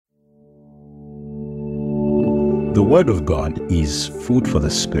The Word of God is food for the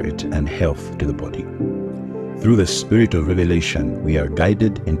spirit and health to the body. Through the Spirit of revelation, we are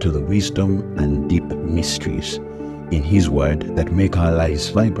guided into the wisdom and deep mysteries in His Word that make our lives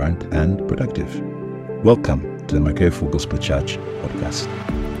vibrant and productive. Welcome to the Makerful Gospel Church podcast.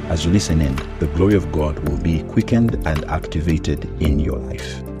 As you listen in, the glory of God will be quickened and activated in your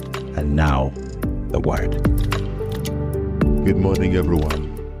life. And now, the Word. Good morning, everyone.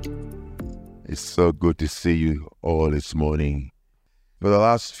 It's so good to see you all this morning. For the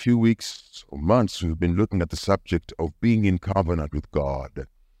last few weeks or months, we've been looking at the subject of being in covenant with God.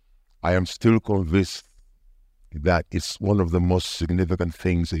 I am still convinced that it's one of the most significant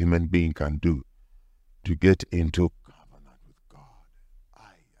things a human being can do, to get into covenant with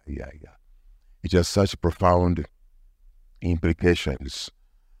God. It has such profound implications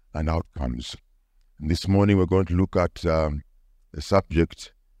and outcomes. And this morning we're going to look at the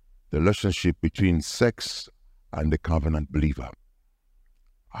subject, the relationship between sex and the covenant believer.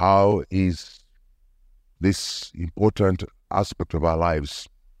 How is this important aspect of our lives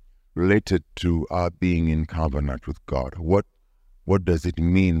related to our being in covenant with God? What does it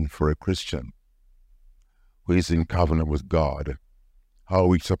mean for a Christian who is in covenant with God? How are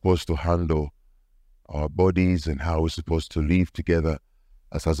we supposed to handle our bodies and how we're supposed to live together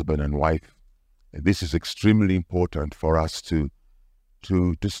as husband and wife? And this is extremely important for us to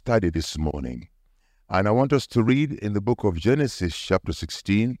study this morning. And I want us to read in the book of Genesis chapter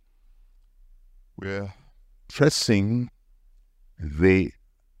 16. We're tracing the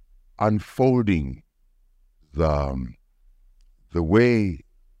unfolding, the way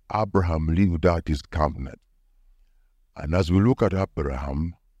Abraham lived out his covenant. And as we look at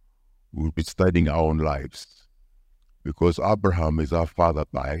Abraham, we'll be studying our own lives, because Abraham is our father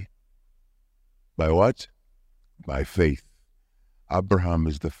by what? By faith. Abraham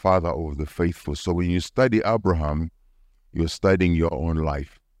is the father of the faithful. So when you study Abraham, you're studying your own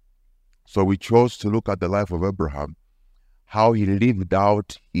life. So we chose to look at the life of Abraham, how he lived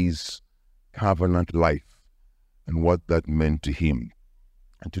out his covenant life and what that meant to him.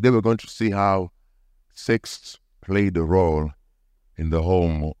 And today we're going to see how sex played a role in the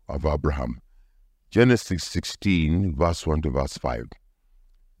home of Abraham. Genesis 16, verse 1 to verse 5.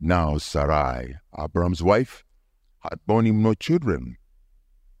 Now Sarai, Abraham's wife, had borne him no children,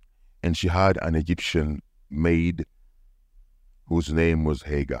 and she had an Egyptian maid whose name was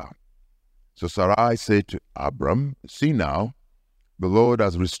Hagar. So Sarai said to Abram, "See now, the Lord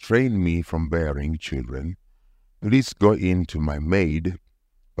has restrained me from bearing children. Please go in to my maid.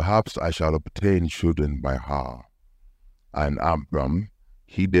 Perhaps I shall obtain children by her." And Abram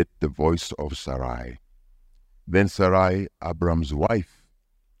heeded the voice of Sarai. Then Sarai, Abram's wife,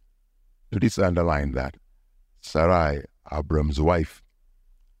 please underline that, Sarai, Abram's wife,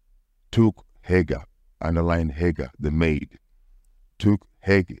 took Hagar, underline Hagar, the maid, took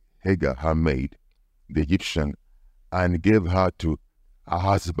Hagar, her maid, the Egyptian, and gave her to her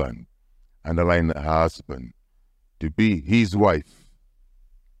husband, underline her husband, to be his wife,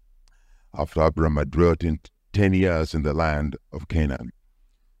 after Abram had dwelt 10 years in the land of Canaan.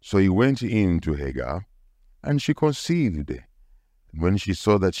 So he went in to Hagar, and she conceived. When she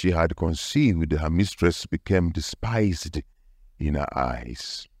saw that she had conceived, her mistress became despised in her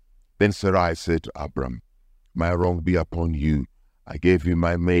eyes. Then Sarai said to Abram, "My wrong be upon you. I gave you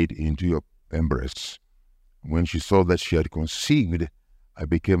my maid into your embrace. When she saw that she had conceived, I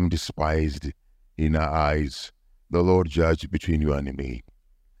became despised in her eyes. The Lord judge between you and me."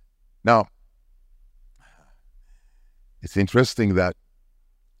 Now, it's interesting that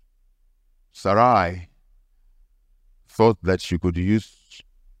Sarai thought that she could use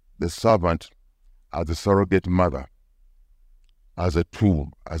the servant as a surrogate mother, as a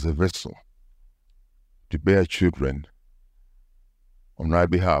tool, as a vessel, to bear children on her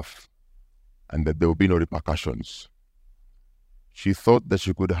behalf, and that there would be no repercussions. She thought that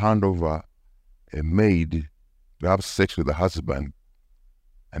she could hand over a maid to have sex with a husband,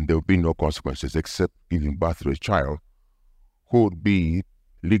 and there would be no consequences except giving birth to a child who would be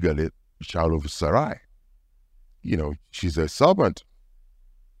legally a child of Sarai. You know, she's a servant,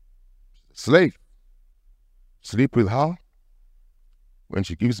 slave. Sleep with her. When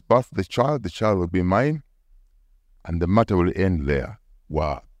she gives birth to the child will be mine, and the matter will end there.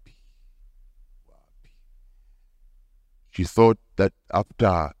 Wow. She thought that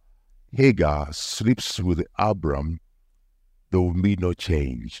after Hagar sleeps with Abram, there will be no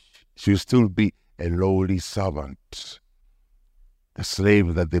change. She will still be a lowly servant, a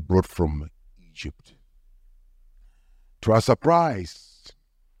slave that they brought from Egypt. To her surprise,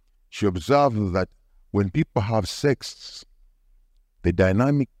 she observed that when people have sex, the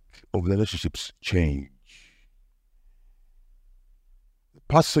dynamic of the relationships change.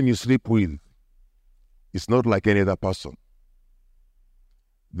 person you sleep with is not like any other person.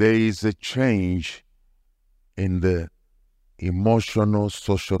 There is a change in the emotional,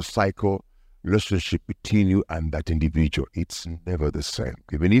 social, psycho relationship between you and that individual. It's never the same.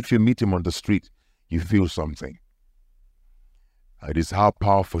 Even if you meet him on the street, you feel something. It is how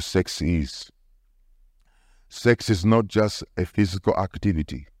powerful sex is. Sex is not just a physical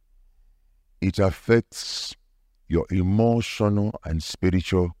activity. It affects your emotional and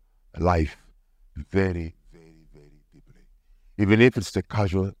spiritual life very, very, very deeply. Even if it's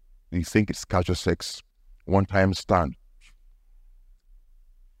you think it's casual sex, one-time stand.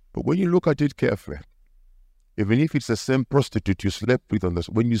 But when you look at it carefully, even if it's the same prostitute you slept with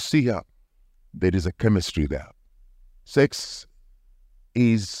when you see her, there is a chemistry there. Sex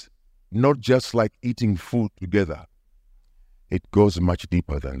is not just like eating food together. It goes much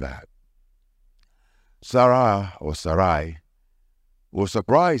deeper than that. Sarah or Sarai was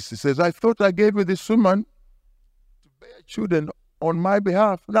surprised. He says, I thought I gave you this woman to bear children on my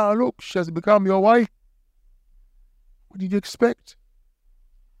behalf. Now look, she has become your wife. What did you expect?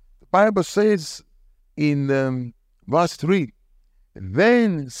 The Bible says in verse 3,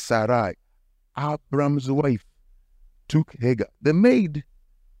 then Sarai, Abram's wife, took Hagar, the maid,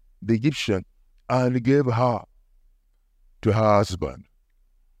 the Egyptian, and gave her to her husband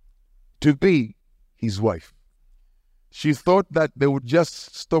to be his wife. She thought that they would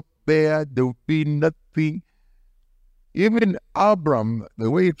just stop there. There would be nothing. Even Abram, the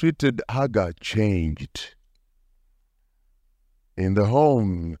way he treated Hagar changed. In the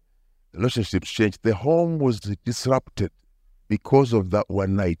home, relationships changed. The home was disrupted because of that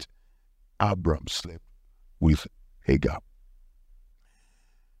one night Abram slept with Hagar.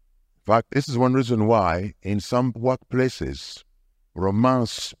 In fact, this is one reason why in some workplaces,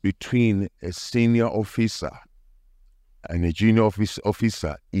 romance between a senior officer and a junior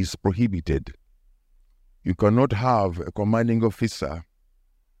officer is prohibited. You cannot have a commanding officer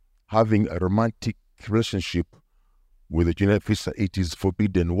having a romantic relationship with a junior officer. It is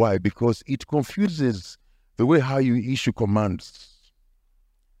forbidden. Why? Because it confuses the way how you issue commands.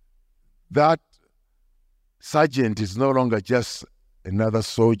 That sergeant is no longer just another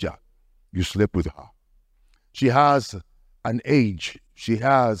soldier. You slept with her. She has an age. She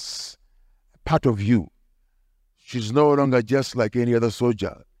has part of you. She's no longer just like any other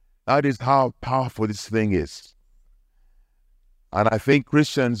soldier. That is how powerful this thing is. And I think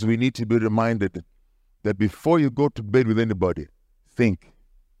Christians, we need to be reminded that before you go to bed with anybody, think.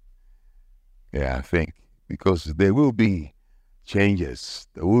 Yeah, think. Because there will be changes.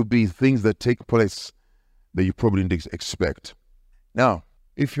 There will be things that take place that you probably didn't expect. Now,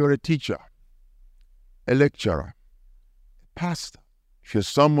 if you're a teacher, a lecturer, a pastor, if you're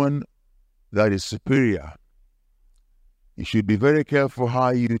someone that is superior, you should be very careful how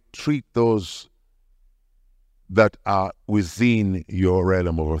you treat those that are within your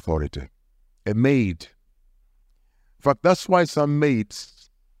realm of authority. A maid. In fact, that's why some maids,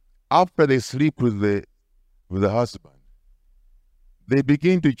 after they sleep with the husband, they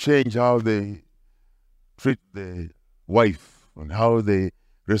begin to change how they treat the wife and how they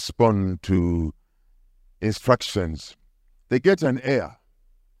respond to instructions. They get an air.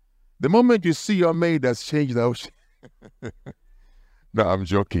 The moment you see your maid has changed the ocean. No, I'm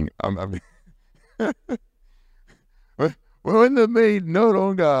joking. When the maid no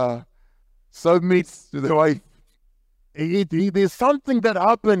longer submits to the wife, there's something that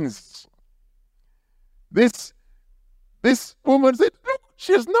happens. This woman said, look,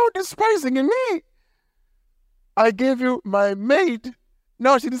 she's now despising me. I gave you my maid,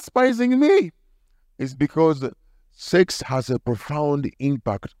 now she's despising me. It's because sex has a profound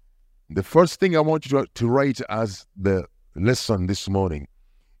impact. The first thing I want you to write as the lesson this morning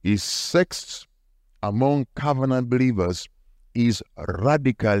is sex among covenant believers is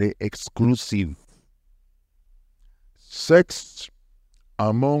radically exclusive. Sex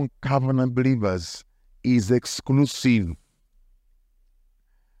among covenant believers is exclusive.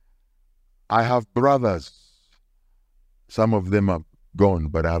 I have brothers. Some of them are gone,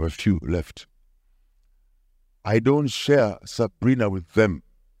 but I have a few left. I don't share Sabrina with them.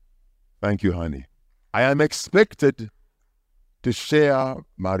 Thank you, honey. I am expected to share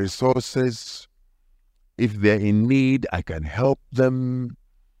my resources. If they're in need, I can help them.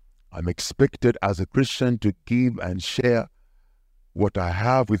 I'm expected as a Christian to give and share what I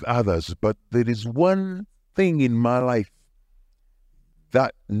have with others. But there is one thing in my life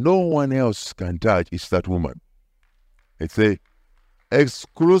that no one else can touch. It's that woman. It's a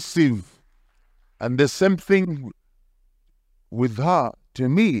exclusive. And the same thing with her, to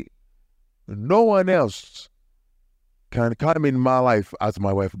me, no one else can come in my life as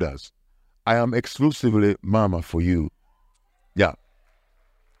my wife does. I am exclusively mama for you. Yeah.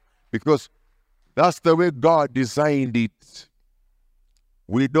 Because that's the way God designed it.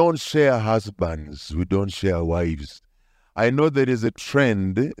 We don't share husbands. We don't share wives. I know there is a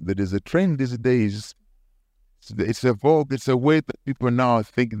trend. There is a trend these days. It's a vogue. It's a way that people now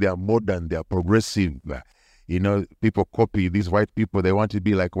think they are modern. They are progressive. People copy these white people. They want to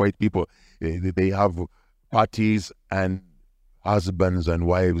be like white people. They have parties and husbands and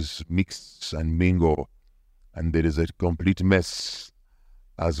wives mix and mingle. And there is a complete mess.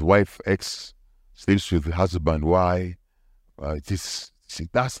 As wife X sleeps with husband Y. That's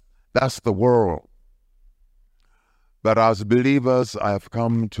the world. But as believers, I have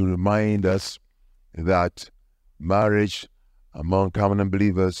come to remind us that marriage among covenant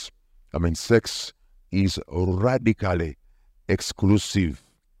believers, sex is radically exclusive.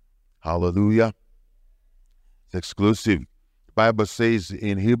 Hallelujah. It's exclusive. The Bible says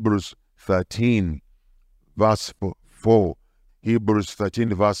in Hebrews 13, verse 4, Hebrews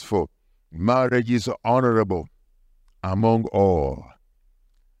 13, verse 4, marriage is honorable among all,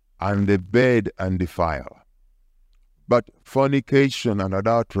 and the bed undefiled. But fornication and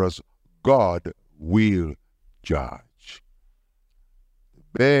adulterers, God will judge. The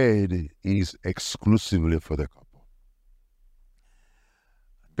bed is exclusively for the couple.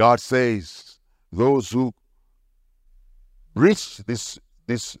 God says those who breach this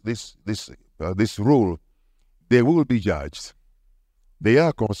rule, they will be judged. There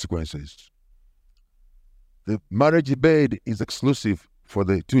are consequences. The marriage bed is exclusive for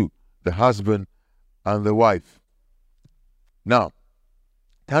the two, the husband and the wife. Now,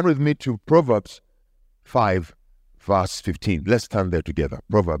 turn with me to Proverbs 5, verse 15. Let's turn there together.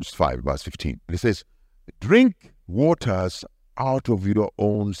 Proverbs 5, verse 15. It says, drink waters out of your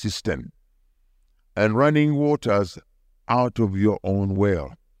own cistern, and running waters out of your own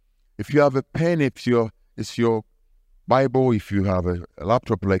well. If you have a pen, it's your Bible, if you have a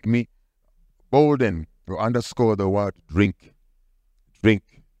laptop like me, bolden or underscore the word drink.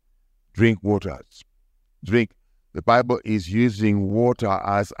 Drink waters. Drink. The Bible is using water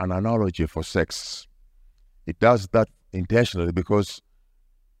as an analogy for sex. It does that intentionally because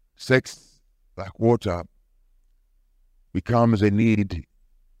sex, like water, becomes a need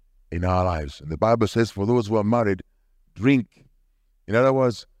in our lives. And the Bible says for those who are married, drink. In other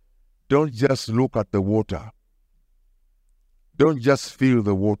words, don't just look at the water. Don't just feel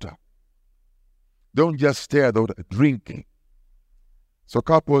the water. Don't just stare at the water. Drink. So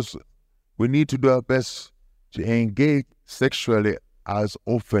couples, we need to do our best to engage sexually as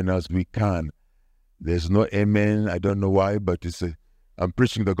often as we can. There's no amen. I don't know why, but I'm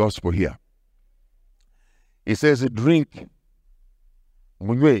preaching the gospel here. It says drink.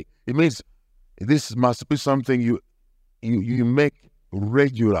 It means this must be something you make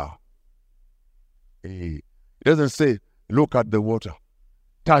regular. It doesn't say look at the water,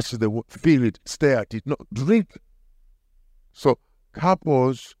 touch the water, feel it, stare at it. No, drink. So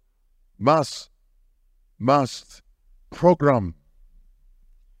couples must program.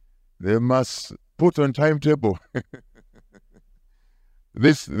 They must put on timetable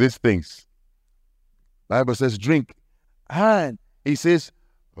these things. Bible says drink. And it says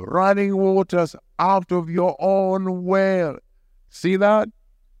running waters out of your own well. See that?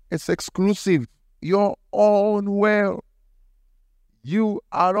 It's exclusive. Your own well. You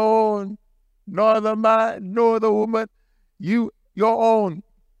alone. No other man, no other woman. Your own.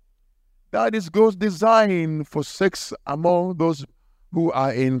 That is God's design for sex among those who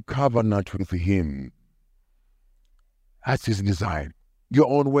are in covenant with Him. That's His design. Your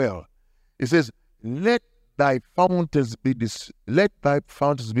own well. It says, let thy fountains be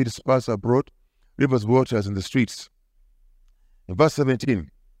dispersed abroad, rivers, waters in the streets. In verse 17,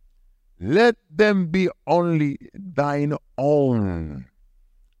 let them be only thine own,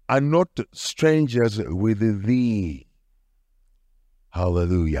 and not strangers with thee.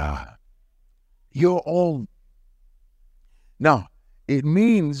 Hallelujah. Your own. Now, it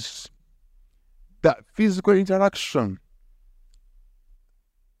means that physical interaction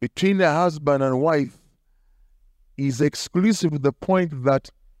between a husband and wife is exclusive to the point that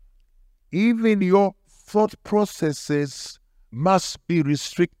even your thought processes must be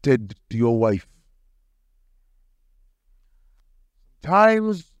restricted to your wife.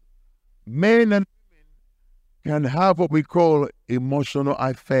 Sometimes men and women can have what we call emotional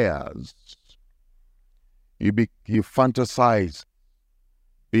affairs. You fantasize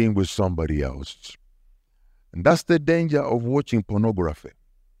being with somebody else. And that's the danger of watching pornography.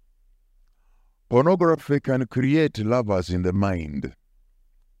 Pornography can create lovers in the mind.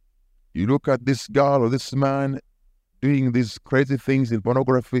 You look at this girl or this man, doing these crazy things in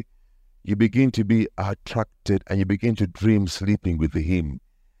pornography, you begin to be attracted and you begin to dream sleeping with him.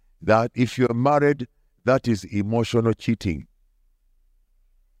 That if you're married, that is emotional cheating.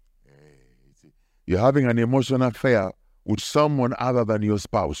 You're having an emotional affair with someone other than your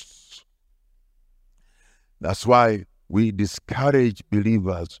spouse. That's why we discourage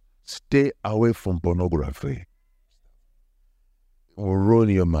believers, stay away from pornography. It will ruin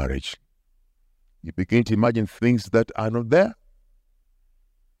your marriage. You begin to imagine things that are not there.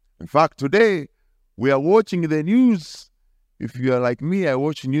 In fact, today, we are watching the news. If you are like me, I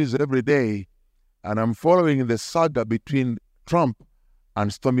watch news every day, and I'm following the saga between Trump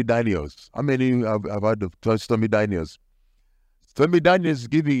and Stormy Daniels. How many of you have heard of Stormy Daniels? Stormy Daniels is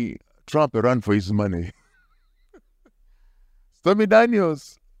giving Trump a run for his money. Stormy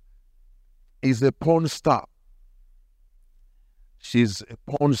Daniels is a porn star. She's a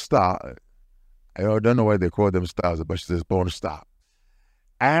porn star. I don't know why they call them stars, but she's a porn star.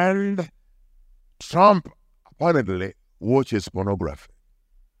 And Trump apparently watches pornography.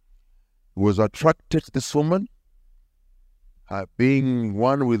 He was attracted to this woman, being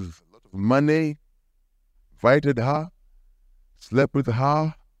one with a lot of money, invited her, slept with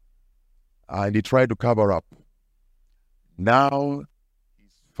her, and he tried to cover up. Now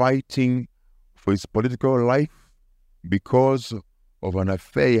he's fighting for his political life because of an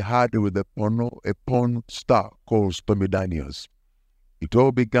affair he had with a porn star called Stormy Daniels. It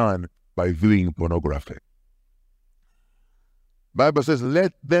all began by viewing pornography. Bible says,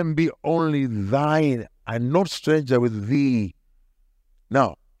 let them be only thine and not stranger with thee.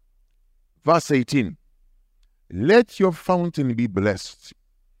 Now, verse 18, let your fountain be blessed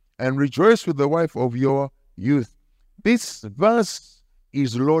and rejoice with the wife of your youth. This verse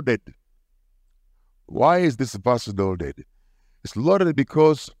is loaded. Why is this verse loaded? It's loaded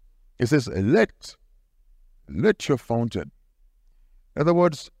because it says, let your fountain. In other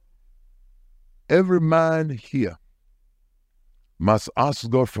words, every man here must ask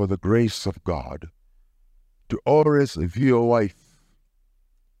God for the grace of God to always view your wife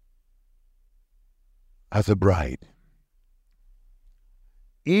as a bride.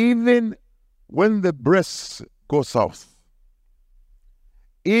 Even when the breasts go south,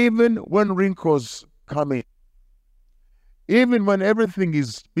 even when wrinkles come in, even when everything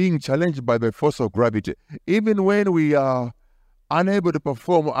is being challenged by the force of gravity, even when we are unable to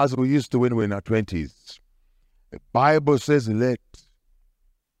perform as we used to when we were in our 20s, the Bible says let.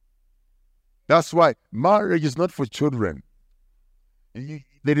 That's why marriage is not for children.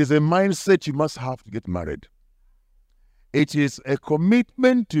 There is a mindset you must have to get married. It is a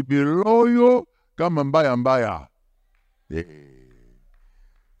commitment to be loyal. Come and buy and buy. It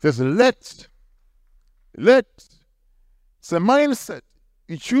says let. It's a mindset.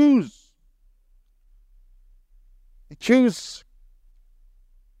 You choose.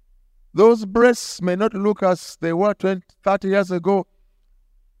 Those breasts may not look as they were 20, 30 years ago,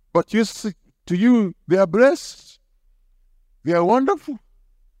 but to you, they are blessed. They are wonderful.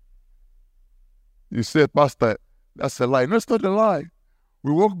 You say, Pastor, that's a lie. No, it's not a lie.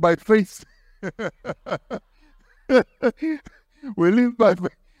 We walk by faith. We live by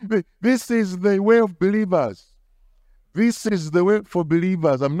faith. This is the way of believers. This is the way for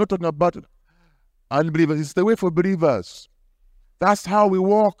believers. I'm not talking about unbelievers. It's the way for believers. That's how we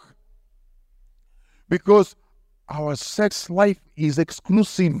walk. Because our sex life is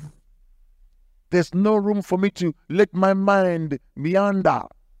exclusive. There's no room for me to let my mind meander.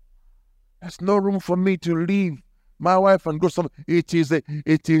 There's no room for me to leave my wife and go somewhere. It is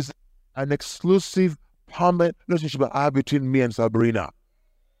an exclusive, permanent relationship I have between me and Sabrina.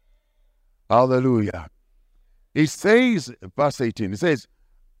 Hallelujah. It says, verse 18, it says,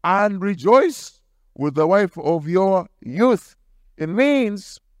 and rejoice with the wife of your youth. It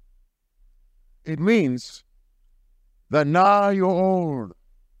means that now you're old.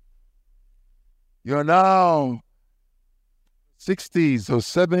 You're now 60s or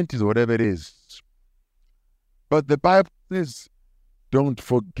 70s or whatever it is. But the Bible says, don't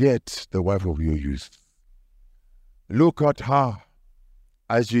forget the wife of your youth. Look at her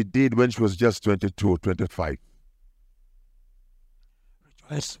as you did when she was just 22 or 25.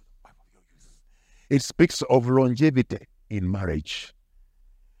 Rejoice, wife of your youth. It speaks of longevity in marriage.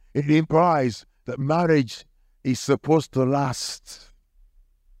 It implies that marriage is supposed to last.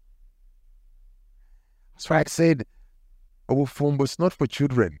 That's why I said, our phone was not for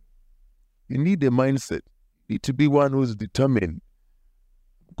children. You need a mindset. You need to be one who's determined.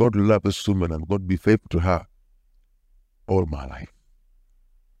 God will love this woman and God be faithful to her all my life.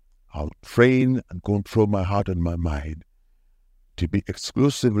 I'll train and control my heart and my mind to be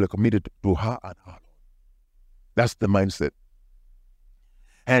exclusively committed to her and her. That's the mindset.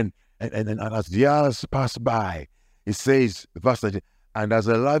 And as the years pass by, it says, verse 19, and as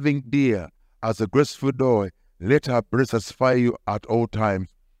a loving deer, as a graceful dove, let her breast satisfy you at all times,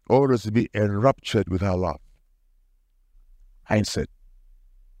 always be enraptured with her love. Mindset.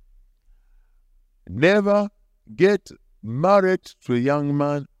 Never get married to a young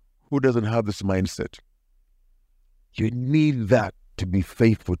man who doesn't have this mindset. You need that to be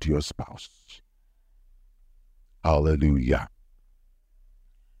faithful to your spouse. Hallelujah.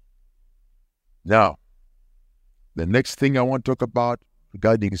 Now, the next thing I want to talk about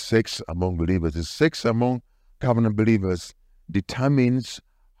regarding sex among believers is sex among covenant believers determines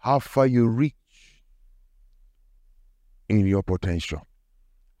how far you reach in your potential,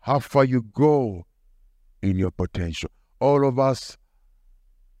 how far you go in your potential. All of us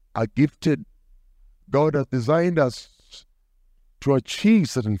are gifted. God has designed us to achieve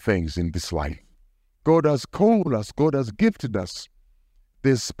certain things in this life. God has called us. God has gifted us.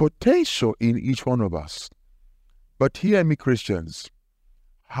 There's potential in each one of us. But hear me, Christians,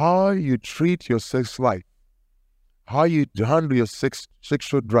 how you treat your sex life, how you handle your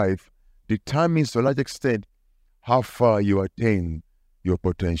sexual drive determines to a large extent how far you attain your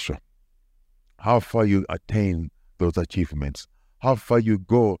potential, how far you attain those achievements, how far you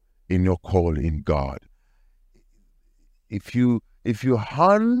go in your call in God. If you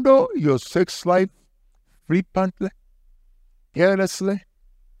handle your sex life flippantly, carelessly,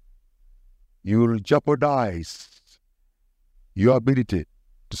 you will jeopardize your ability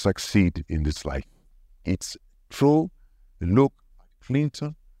to succeed in this life. It's true. Look at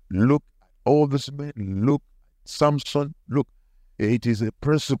Clinton, look at all these men, look at Samson, look. It is a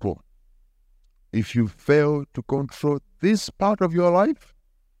principle. If you fail to control this part of your life,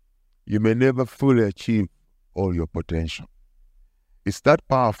 you may never fully achieve all your potential. It's that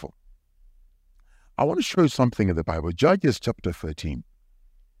powerful. I want to show you something in the Bible. Judges chapter 13.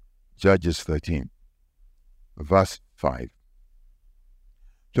 Judges 13, verse 5.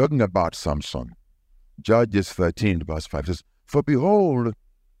 Talking about Samson. Judges 13, verse 5 says, for behold,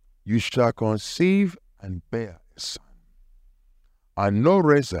 you shall conceive and bear a son, and no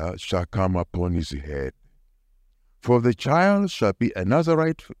razor shall come upon his head. For the child shall be a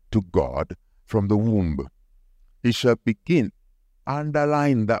Nazarite to God from the womb. He shall begin.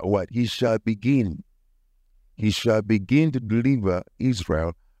 Underline that word. He shall begin. He shall begin to deliver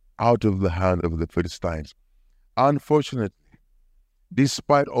Israel out of the hand of the Philistines. Unfortunately,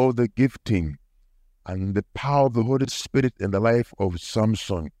 despite all the gifting and the power of the Holy Spirit in the life of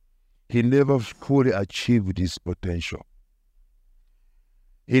Samson, he never fully achieved his potential.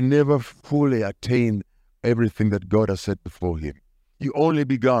 He never fully attained everything that God has set before him. He only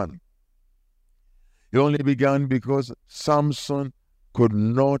began. He only began because Samson could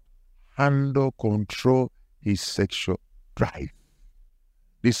not handle, control his sexual drive.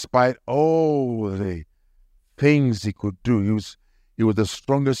 Despite all the things he could do, he was the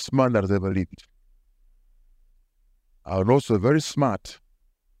strongest man that has ever lived. And also very smart.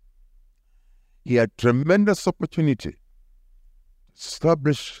 He had tremendous opportunity to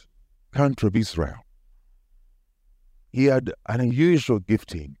establish country of Israel. He had an unusual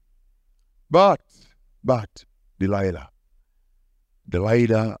gifting. But Delilah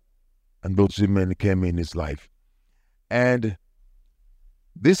and those women came in his life. And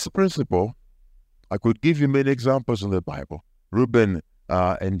this principle, I could give you many examples in the Bible. Reuben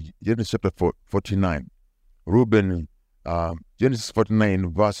in Genesis chapter 49. Reuben, Genesis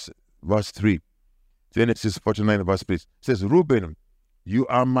 49 verse 3. Genesis 49 verse 3 says, Reuben, you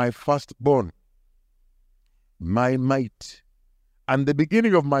are my firstborn, my might, and the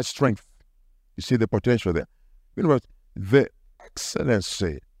beginning of my strength. You see the potential there. You know what? The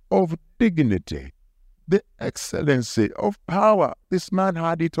excellency of dignity, the excellency of power. This man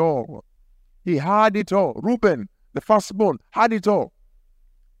had it all. He had it all. Reuben, the firstborn, had it all.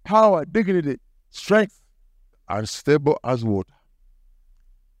 Power, dignity, strength, unstable as water.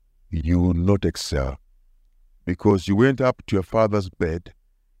 You will not excel because you went up to your father's bed,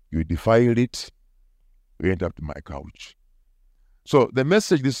 you defiled it, you went up to my couch. So the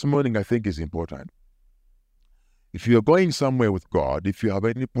message this morning, I think, is important. If you're going somewhere with God, if you have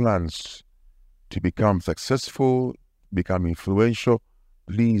any plans to become successful, become influential,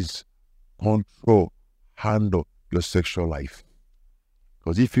 please control, handle your sexual life.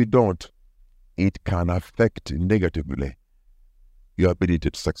 Because if you don't, it can affect negatively your ability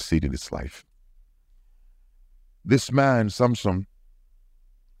to succeed in this life. This man, Samson,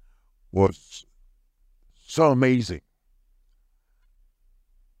 was so amazing.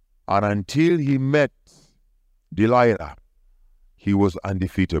 And until he met Delilah, he was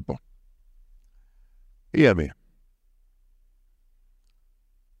undefeatable. Hear me.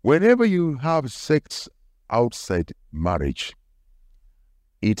 Whenever you have sex outside marriage,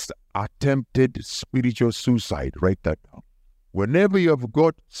 it's attempted spiritual suicide. Write that down. Whenever you have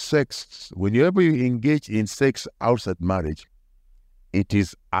got sex, whenever you engage in sex outside marriage, it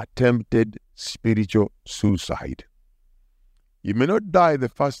is attempted spiritual suicide. You may not die the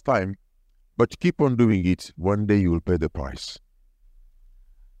first time, but keep on doing it. One day you will pay the price.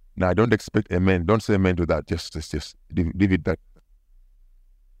 Now, don't expect amen. Don't say amen to that. Just leave it that.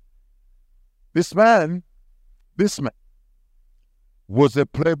 This man was a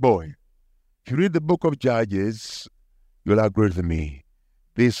playboy. If you read the book of Judges, you'll agree with me.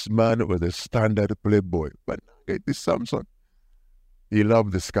 This man was a standard playboy. But this Samson, he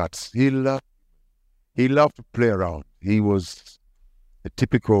loved the skirts. He loved to play around. He was a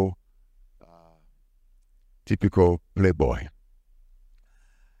typical playboy.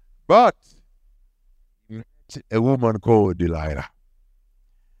 But he met a woman called Delilah.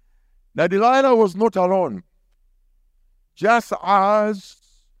 Now, Delilah was not alone. Just as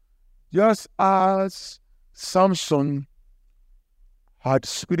Samson had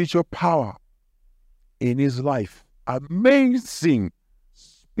spiritual power in his life, amazing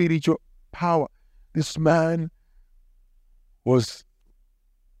spiritual power. This man was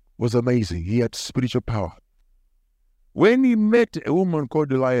amazing. He had spiritual power. When he met a woman called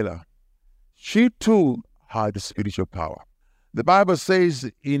Delilah, she too had spiritual power. The Bible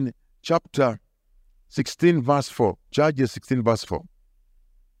says in chapter 16 verse 4, Judges 16 verse 4.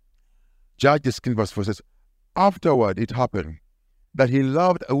 Judges 16 verse 4 says, afterward it happened that he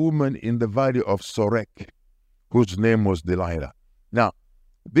loved a woman in the valley of Sorek, whose name was Delilah. Now,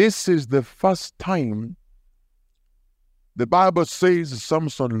 this is the first time the Bible says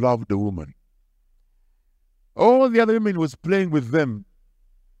Samson loved a woman. All the other women was playing with them.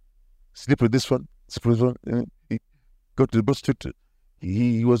 Sleep with this one, sleep with this one. Go to the prostitute.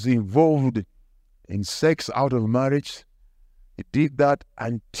 He was involved in sex out of marriage. He did that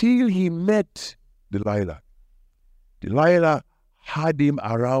until he met Delilah. Delilah had him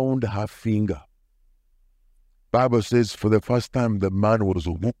around her finger. Bible says for the first time the man was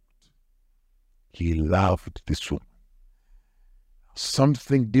hooked. He loved this woman.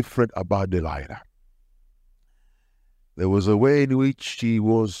 Something different about Delilah. There was a way in which she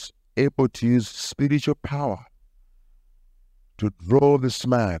was able to use spiritual power to draw this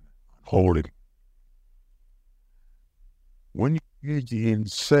man, hold him. When you engage in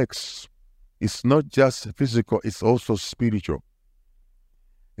sex, it's not just physical, it's also spiritual.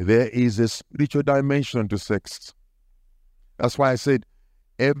 There is a spiritual dimension to sex. That's why I said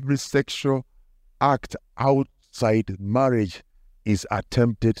every sexual act outside marriage is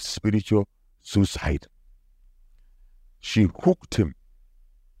attempted spiritual suicide. She hooked him.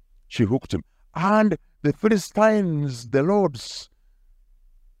 And the Philistines, the lords,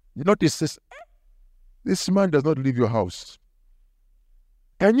 you notice this man does not leave your house.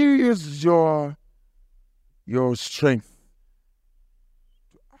 Can you use your strength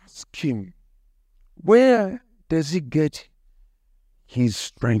to ask him, where does he get his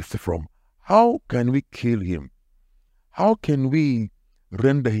strength from? How can we kill him? How can we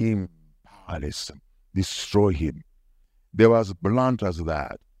render him powerless, destroy him? They were as blunt as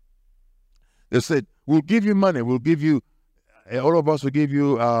that. They said, we'll give you money, we'll give you, all of us will give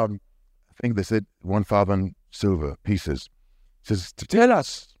you, I think they said 1,000 silver pieces. He says, to tell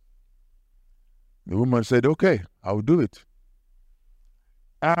us. The woman said, okay, I'll do it.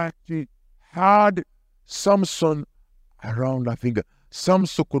 And she had Samson around her finger.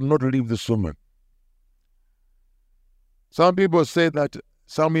 Samson could not leave this woman. Some people say that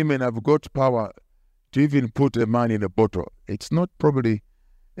some women have got power to even put a man in a bottle. It's not probably,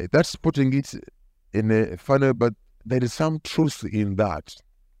 that's putting it in a funnel, but there is some truth in that.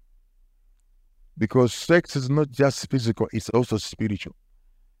 Because sex is not just physical, it's also spiritual.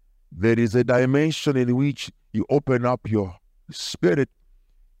 There is a dimension in which you open up your spirit,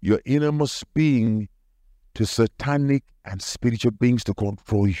 your innermost being, to satanic and spiritual beings to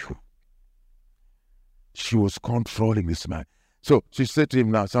control you. She was controlling this man. So she said to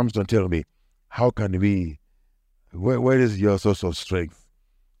him, now, Samson, tell me, how can we, where is your source of strength?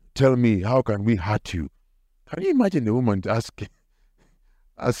 Tell me, how can we hurt you? Can you imagine the woman asking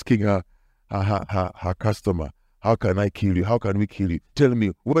her customer, how can I kill you? How can we kill you? Tell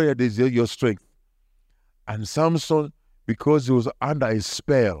me, where is your strength? And Samson, because he was under a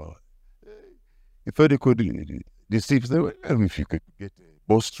spell, he thought he could deceive them. Well, if you could get a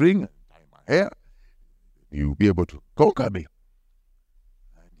bowstring and tie my hair, you'll be able to conquer me.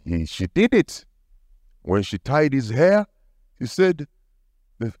 She did it. When she tied his hair,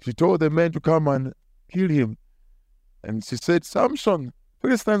 she told the men to come and kill him. And she said, Samson,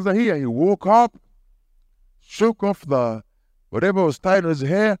 Philistines are here. He woke up, shook off the whatever was tied on his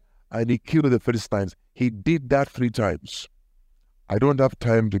hair, and he killed the Philistines. He did that 3 times. I don't have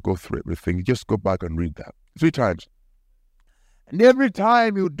time to go through everything. Just go back and read that. 3 times. And every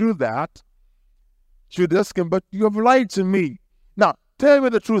time you do that, you should ask him, but you have lied to me. Now, tell me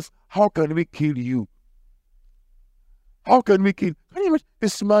the truth. How can we kill you? How can we kill? Can you imagine?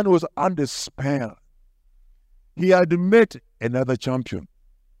 This man was under spell. He had met another champion.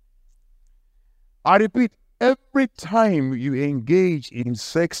 I repeat, every time you engage in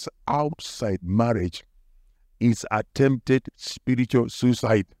sex outside marriage, it's attempted spiritual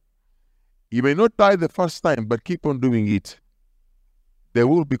suicide. You may not die the first time, but keep on doing it. There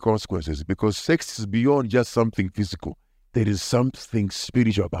will be consequences because sex is beyond just something physical. There is something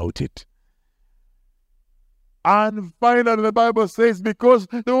spiritual about it. And finally, the Bible says, because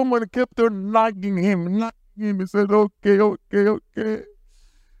the woman kept on nagging him, he said, okay.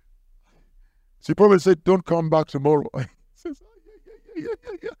 She probably said, don't come back tomorrow. He says,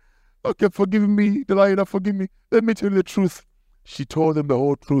 yeah. Okay, forgive me, Delilah, forgive me. Let me tell you the truth. She told him the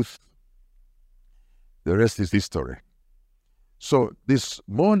whole truth. The rest is history. So this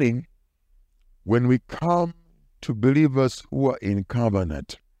morning, when we come to believers who are in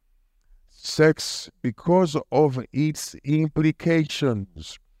covenant, sex, because of its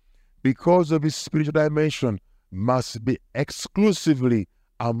implications, because of its spiritual dimension, must be exclusively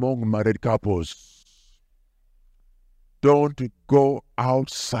among married couples. Don't go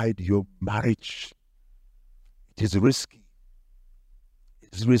outside your marriage. It is risky.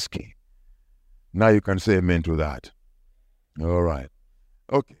 It's risky. Now you can say amen to that. All right.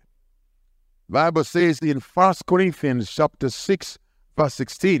 Okay. Bible says in 1 Corinthians chapter 6, verse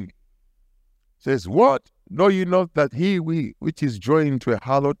 16, says, what? Know you not that he which is joined to a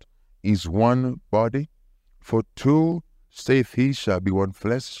harlot is one body? For 2, saith he, shall be one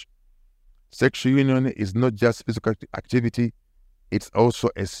flesh. Sexual union is not just physical activity, it's also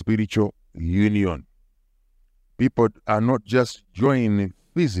a spiritual union. People are not just joined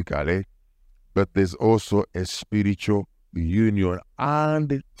physically, but there's also a spiritual union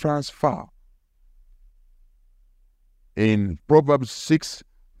and transfer. In Proverbs 6,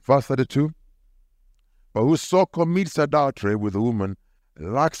 verse 32, but whoso commits adultery with a woman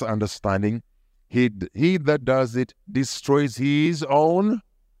lacks understanding. He that does it destroys his own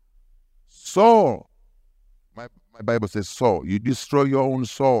soul. My Bible says soul. You destroy your own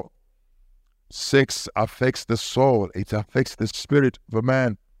soul. Sex affects the soul. It affects the spirit of a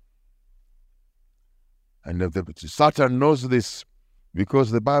man. And Satan knows this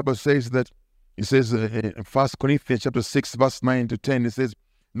because the Bible says that, it says in 1 Corinthians chapter 6, verse 9 to 10, it says,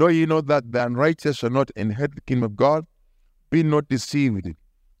 know ye not that the unrighteous shall not inherit the kingdom of God? Be not deceived,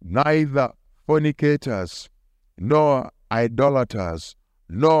 neither fornicators, nor idolaters,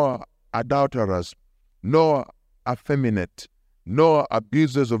 nor adulterers, nor effeminate, nor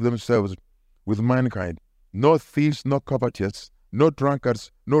abusers of themselves with mankind, nor thieves, nor covetous, nor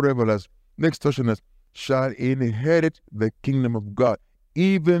drunkards, nor revelers, nor extortioners shall inherit the kingdom of God.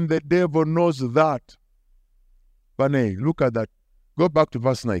 Even the devil knows that. Bane, look at that. Go back to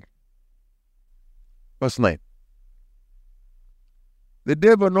verse 9. Verse 9. The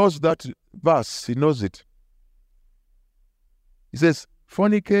devil knows that verse. He knows it. He says,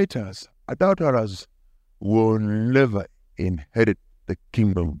 fornicators, adulterers will never inherit the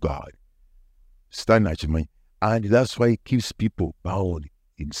kingdom of God. Stand at me. And that's why he keeps people bound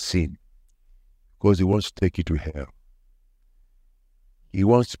in sin. Because he wants to take you to hell. He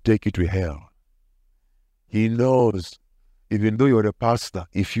wants to take you to hell. He knows, even though you're a pastor,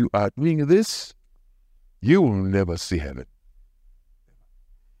 if you are doing this, you will never see heaven.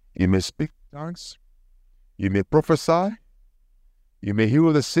 You may speak tongues, you may prophesy, you may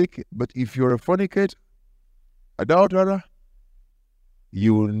heal the sick, but if you're a fornicator, adulterer,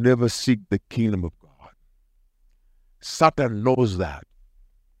 you will never seek the kingdom of God. Satan knows that.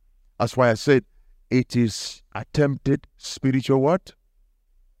 That's why I said it is attempted spiritual what?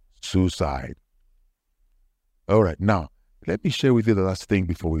 Suicide. All right, now, let me share with you the last thing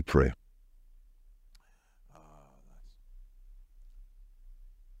before we pray.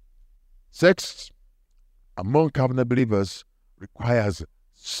 Sex among covenant believers requires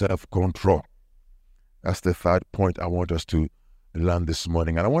self-control. That's the third point I want us to learn this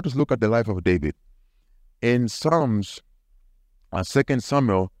morning. And I want us to look at the life of David. In Psalms, 2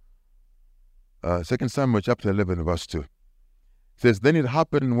 Samuel chapter 11, verse 2. It says, then it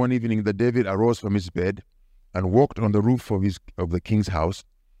happened one evening that David arose from his bed and walked on the roof of the king's house.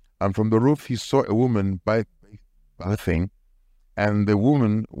 And from the roof he saw a woman bathing, and the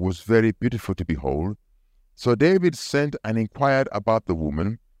woman was very beautiful to behold. So David sent and inquired about the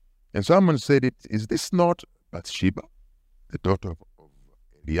woman, and someone said, "Is this not Bathsheba, the daughter of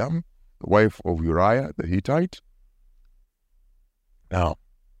Eliam, the wife of Uriah the Hittite?" Now,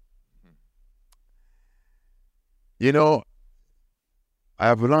 you know, I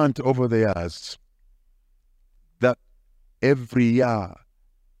have learned over the years that every year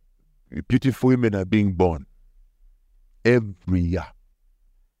beautiful women are being born. Every year.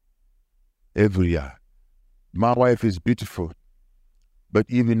 Every year. My wife is beautiful, but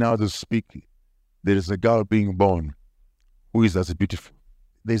even now to speak, there is a girl being born who is as beautiful.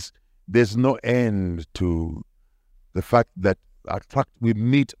 There's no end to the fact that we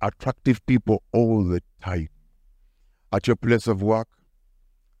meet attractive people all the time. At your place of work,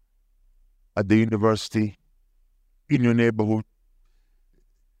 at the university, in your neighborhood.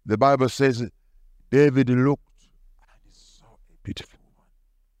 The Bible says David looked and he saw a beautiful woman.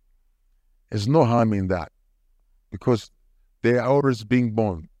 There's no harm in that, because they are always being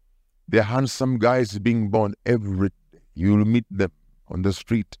born. They're handsome guys being born every day. You'll meet them on the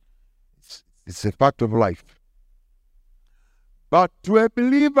street. It's a fact of life. But to a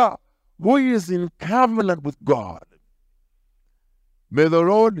believer who is in covenant with God, may the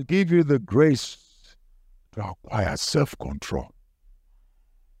Lord give you the grace to acquire self-control.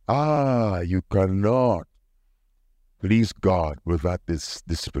 You cannot please God without this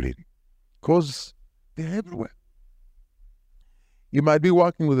discipline, because they're everywhere. You might be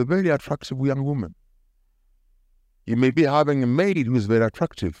working with a very attractive young woman. You may be having a maid who is very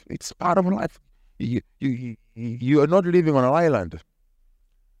attractive. It's part of life. You are not living on an island.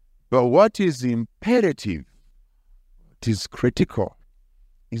 But what is imperative, what is critical,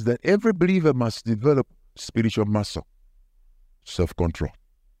 is that every believer must develop spiritual muscle, self-control.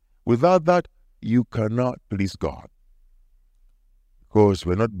 Without that, you cannot please God. Because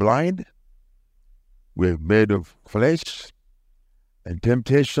we're not blind, we're made of flesh, and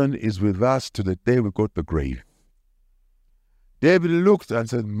temptation is with us to the day we go to the grave. David looked and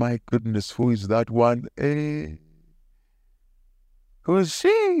said, "My goodness, who is that one? Who is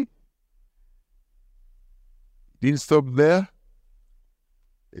she?" Didn't stop there.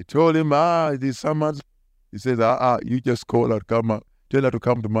 He told him, this someone. He says, you just call her, tell her to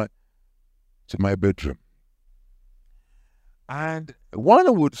come to my bedroom. And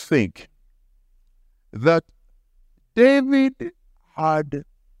one would think that David had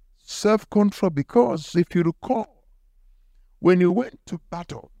self-control, because if you recall, when he went to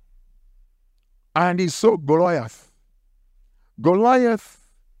battle and he saw Goliath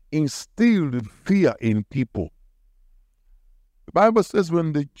instilled fear in people. The Bible says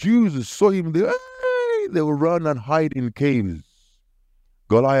when the Jews saw him, they would run and hide in caves.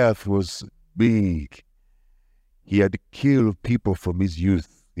 Goliath was big. He had killed people from his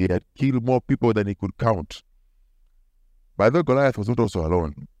youth. He had killed more people than he could count. By the way, Goliath was not also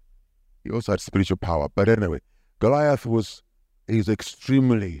alone. He also had spiritual power. But anyway, Goliath was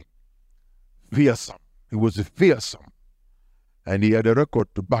extremely fearsome. He was fearsome. And he had a record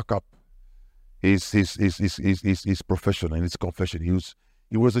to back up his profession and his confession.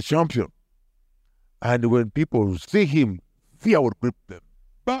 He was a champion. And when people see him, fear would grip them.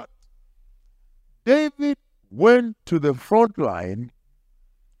 But David went to the front line,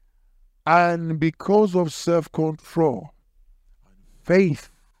 and because of self-control and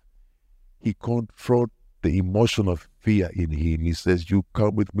faith, he controlled the emotion of fear in him. He says, "You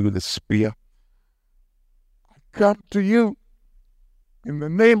come with me with a spear. I come to you in the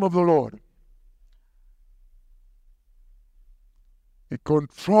name of the Lord." He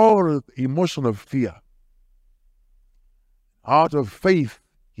controlled the emotion of fear. Out of faith,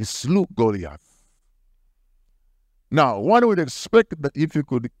 he slew Goliath. Now, one would expect that if you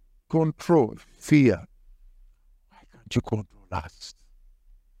could control fear, why can't you control lust?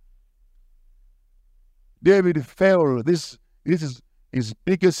 David failed. This is his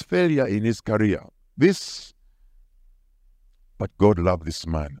biggest failure in his career. But God loved this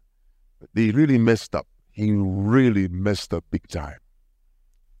man. He really messed up. He really messed up big time.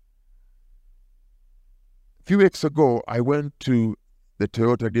 A few weeks ago, I went to the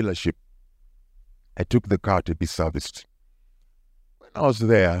Toyota dealership. I took the car to be serviced. When I was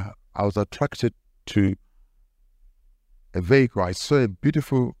there, I was attracted to a vehicle. I saw a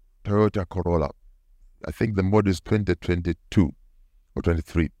beautiful Toyota Corolla. I think the model is 2022 or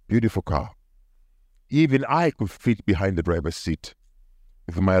 23. Beautiful car. Even I could fit behind the driver's seat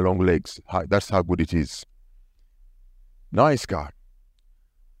with my long legs. That's how good it is. Nice car.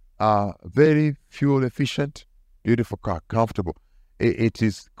 Very fuel efficient, beautiful car, comfortable. It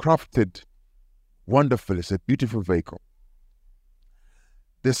is crafted wonderfully. It's a beautiful vehicle.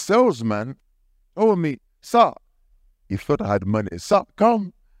 The salesman told me Sir, he thought I had money. Sir,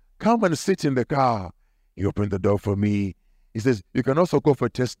 come and sit in the car. He opened the door for me. He says, you can also go for a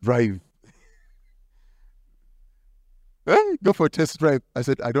test drive. Go for a test drive. I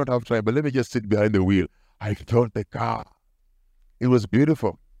said, I don't have time, but let me just sit behind the wheel. I felt the car. It was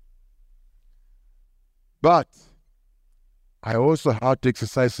beautiful. But I also had to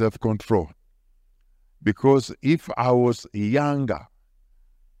exercise self-control. Because if I was younger,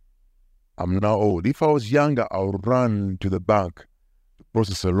 I'm now old. If I was younger, I would run to the bank to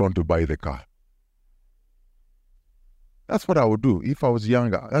process a loan to buy the car. That's what I would do. If I was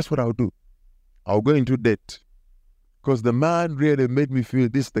younger, that's what I would do. I would go into debt. Because the man really made me feel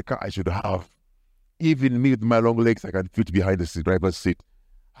this is the car I should have. Even me with my long legs, I can fit behind the driver's seat.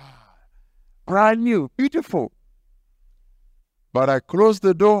 Brand new, beautiful. But I closed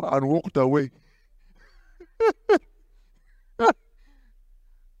the door and walked away.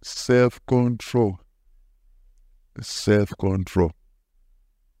 Self-control. Self-control.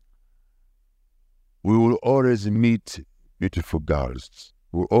 We will always meet beautiful girls.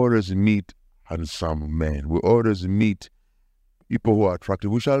 We will always meet handsome men. We will always meet people who are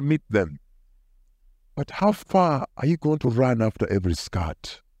attractive. We shall meet them. But how far are you going to run after every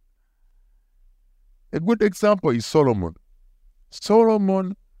skirt? A good example is Solomon.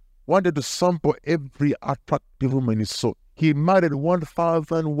 Solomon wanted to sample every attractive woman he saw. He married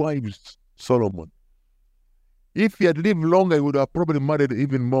 1,000 wives, Solomon. If he had lived longer, he would have probably married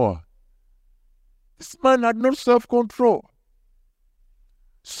even more. This man had no self-control.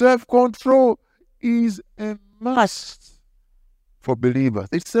 Self-control is a must for believers.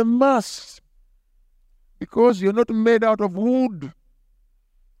 It's a must. Because you're not made out of wood.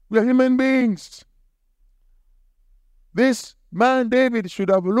 We are human beings. This man, David, should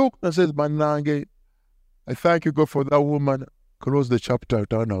have looked and said, Manange, I thank you, God, for that woman. Close the chapter,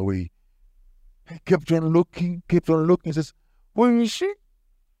 turn away. He kept on looking. He says, where is she?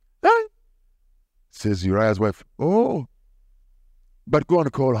 Hey? Says Uriah's wife, oh, but go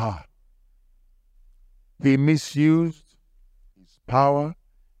and call her. He misused his power.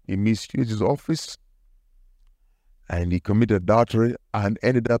 He misused his office. And he committed adultery and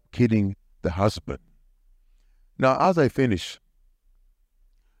ended up killing the husband. Now, as I finish,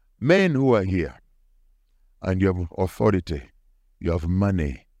 men who are here, and you have authority, you have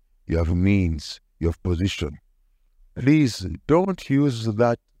money, you have means, you have position, please don't use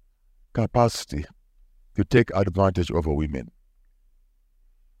that capacity to take advantage over women.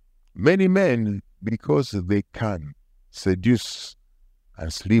 Many men, because they can seduce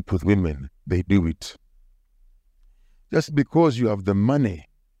and sleep with women, they do it. Just because you have the money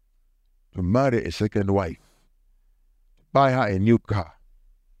to marry a second wife, buy her a new car,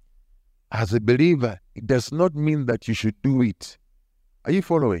 as a believer, it does not mean that you should do it. Are you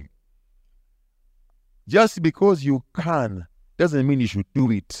following? Just because you can doesn't mean you should do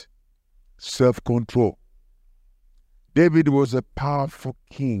it. Self-control. David was a powerful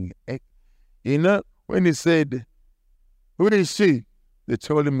king. You know, when he said, who is she? They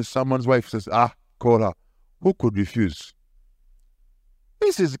told him someone's wife says, call her. Who could refuse?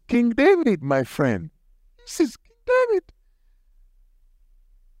 This is King David, my friend. This is King David.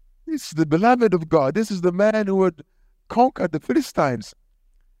 This is the beloved of God. This is the man who had conquered the Philistines.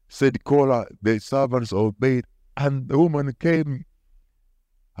 Said, call her. The servants obeyed, and the woman came.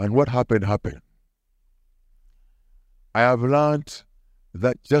 And what happened? I have learned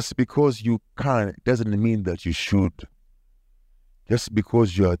that just because you can doesn't mean that you should. Just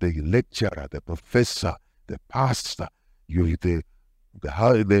because you are the lecturer, the professor, the pastor, you're the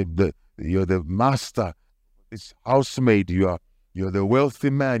master, this housemaid, you're the wealthy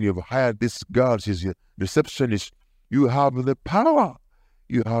man, you've hired this girl, she's your receptionist. You have the power,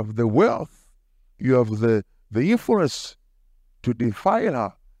 you have the wealth, you have the influence to defile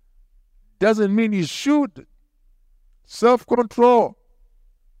her. Doesn't mean you should. Self-control.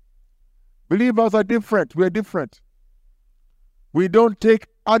 Believers are different. We're different. We don't take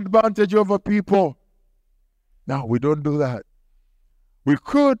advantage over people. No, we don't do that. We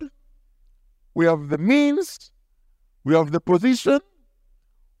could. We have the means. We have the position.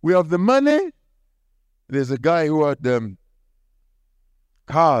 We have the money. There's a guy who had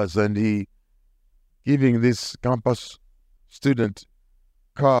cars, and he giving this campus student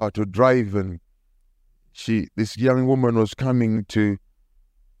car to drive, and this young woman was coming to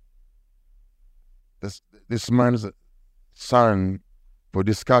this man's son for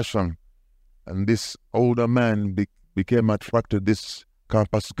discussion, and this older man became attracted to this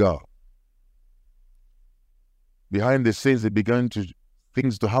campus girl. Behind the scenes, it began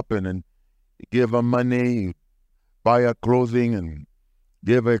things to happen, and he gave her money, buy her clothing, and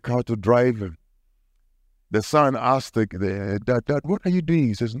gave her a car to drive. The son asked the dad, what are you doing?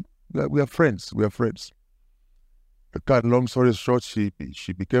 He says, we are friends. We are friends. To cut long story short, she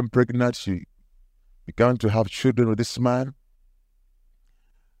became pregnant. She began to have children with this man.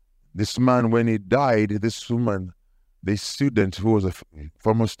 This man, when he died, this woman, the student who was a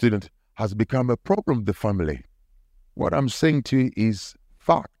former student, has become a problem in the family. What I'm saying to you is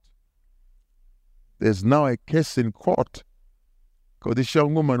fact. There's now a case in court because this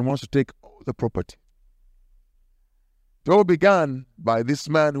young woman wants to take all the property. It all began by this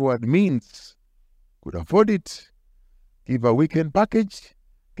man who had means, could afford it, give her a weekend package,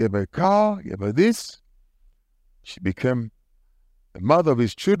 gave her a car, gave her this. She became the mother of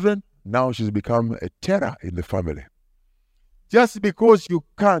his children. Now she's become a terror in the family. Just because you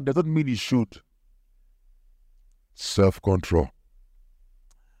can doesn't mean you should. Self-control.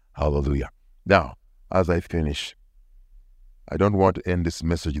 Hallelujah. Now, as I finish, I don't want to end this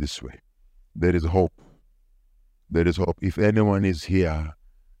message this way. There is hope. There is hope. If anyone is here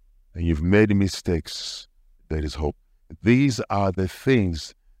and you've made mistakes, there is hope. These are the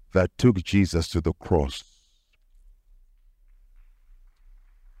things that took Jesus to the cross.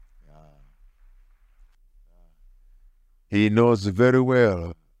 He knows very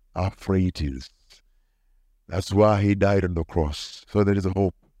well how free it is. That's why he died on the cross. So there is a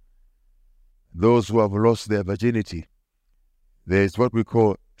hope. Those who have lost their virginity, there is what we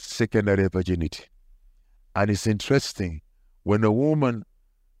call secondary virginity. And it's interesting, when a woman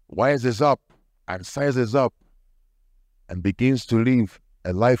wises up and sizes up and begins to live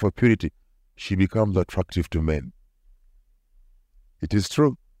a life of purity, she becomes attractive to men. It is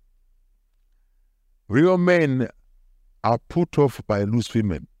true. Real men are put off by loose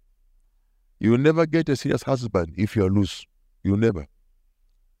women. You will never get a serious husband if you are loose. You will never.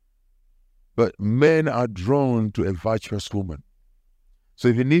 But men are drawn to a virtuous woman. So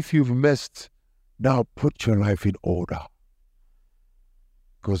even if you've messed, now put your life in order.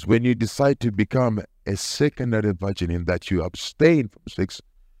 Because when you decide to become a secondary virgin, in that you abstain from sex,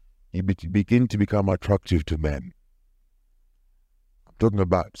 you begin to become attractive to men. I'm talking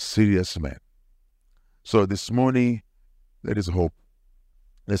about serious men. So this morning, there is hope.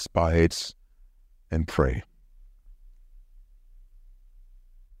 Let's bow our heads and pray.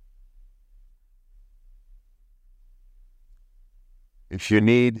 If you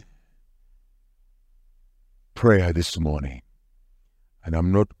need prayer this morning, and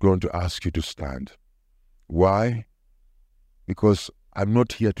I'm not going to ask you to stand. Why? Because I'm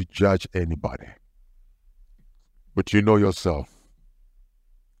not here to judge anybody. But you know yourself.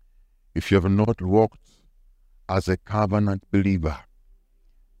 If you have not walked as a covenant believer,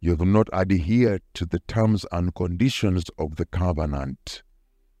 you have not adhered to the terms and conditions of the covenant.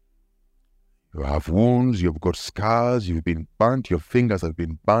 You have wounds, you've got scars, you've been burnt, your fingers have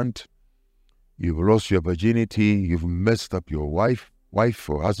been burnt, you've lost your virginity, you've messed up your wife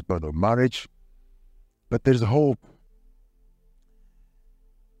or husband or marriage. But there's hope.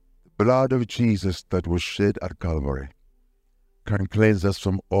 The blood of Jesus that was shed at Calvary can cleanse us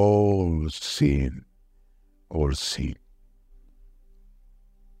from all sin. All sin.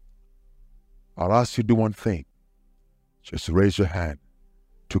 I'll ask you to do one thing. Just raise your hand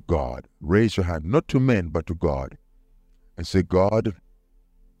to God. Raise your hand, not to men, but to God. And say, God,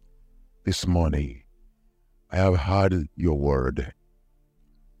 this morning I have heard your word.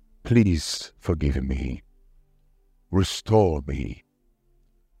 Please forgive me. Restore me.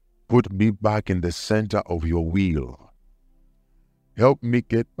 Put me back in the center of your will. Help me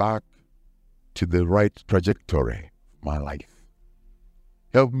get back to the right trajectory of my life.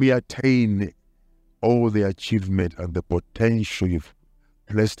 Help me attain all the achievement and the potential you've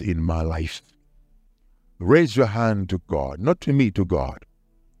placed in my life. Raise your hand to God, not to me, to God.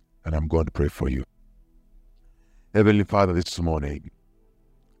 And I'm going to pray for you. Heavenly Father, this morning,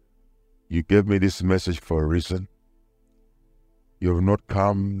 you gave me this message for a reason. You have not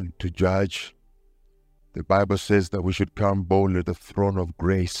come to judge. The Bible says that we should come boldly to the throne of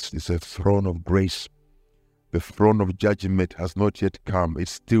grace. It's a throne of grace. The throne of judgment has not yet come.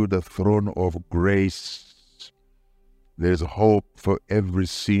 It's still the throne of grace. There's hope for every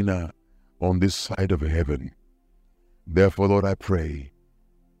sinner on this side of heaven. Therefore, Lord, I pray,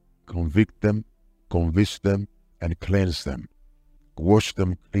 convict them, convince them, and cleanse them. Wash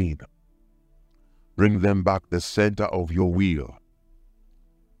them clean. Bring them back the center of your will.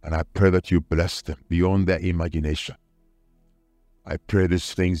 And I pray that you bless them beyond their imagination. I pray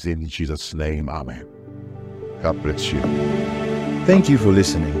these things in Jesus' name. Amen. God bless you. Thank you for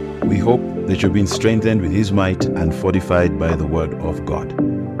listening. We hope that you've been strengthened with His might and fortified by the Word of God.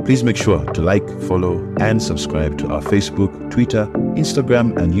 Please make sure to like, follow, and subscribe to our Facebook, Twitter,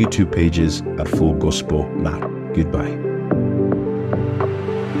 Instagram and YouTube pages at Full Gospel Map. Goodbye.